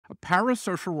A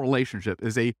parasocial relationship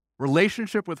is a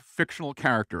relationship with a fictional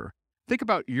character. Think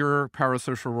about your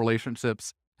parasocial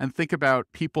relationships and think about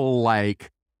people like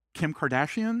Kim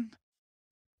Kardashian.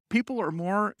 People are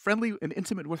more friendly and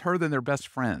intimate with her than their best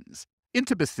friends.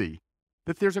 Intimacy,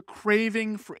 that there's a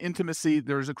craving for intimacy,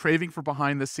 there's a craving for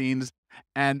behind the scenes,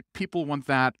 and people want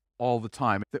that all the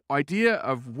time. The idea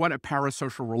of what a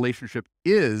parasocial relationship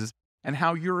is and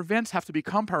how your events have to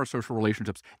become parasocial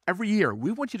relationships. Every year,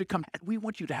 we want you to come and we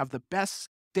want you to have the best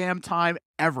damn time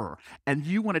ever. And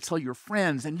you want to tell your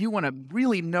friends and you want to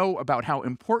really know about how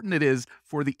important it is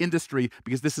for the industry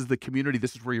because this is the community,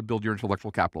 this is where you build your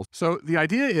intellectual capital. So the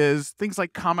idea is things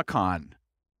like Comic-Con.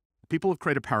 People have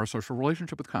created a parasocial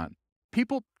relationship with con.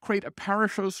 People create a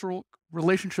parasocial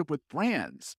relationship with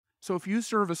brands. So if you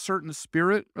serve a certain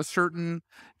spirit, a certain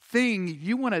thing,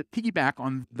 you want to piggyback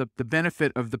on the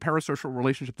benefit of the parasocial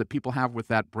relationship that people have with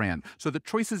that brand. So the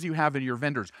choices you have in your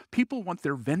vendors, people want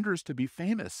their vendors to be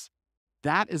famous.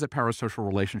 That is a parasocial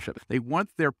relationship. They want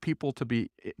their people to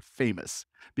be famous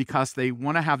because they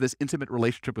want to have this intimate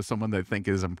relationship with someone they think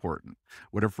is important,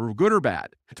 whether for good or bad.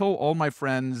 I told all my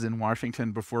friends in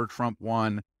Washington before Trump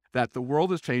won that the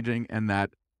world is changing and that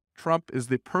Trump is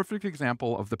the perfect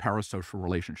example of the parasocial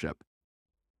relationship.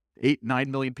 8-9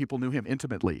 million people knew him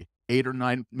intimately. 8 or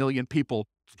 9 million people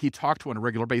he talked to on a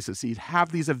regular basis. He'd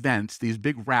have these events, these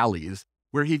big rallies,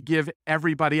 where he'd give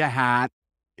everybody a hat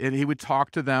and he would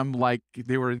talk to them like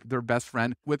they were their best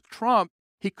friend. With Trump,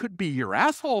 he could be your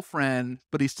asshole friend,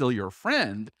 but he's still your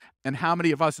friend. And how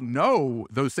many of us know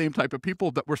those same type of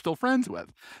people that we're still friends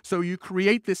with? So you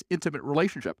create this intimate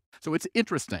relationship. So it's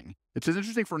interesting. It's as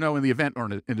interesting for knowing the event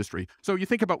industry. So you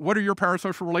think about what are your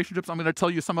parasocial relationships? I'm going to tell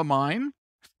you some of mine.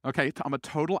 Okay, I'm a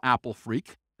total Apple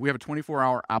freak. We have a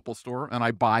 24-hour Apple store and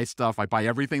I buy stuff. I buy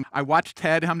everything. I watch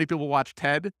TED. How many people watch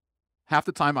TED? Half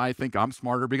the time I think I'm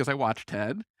smarter because I watch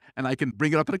TED and I can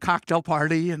bring it up at a cocktail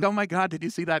party and, oh my God, did you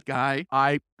see that guy?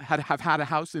 I have had a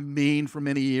house in Maine for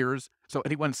many years. So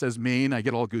anyone says Maine, I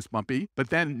get all goosebumpy. But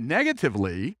then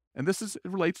negatively, and it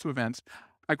relates to events,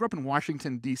 I grew up in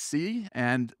Washington, D.C.,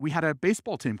 and we had a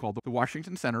baseball team called the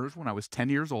Washington Senators when I was 10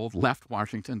 years old, left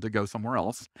Washington to go somewhere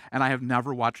else. And I have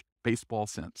never watched baseball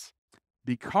since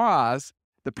because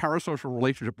the parasocial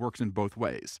relationship works in both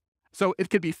ways. So it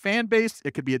could be fan-based,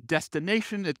 it could be a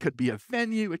destination, it could be a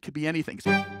venue, it could be anything.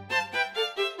 So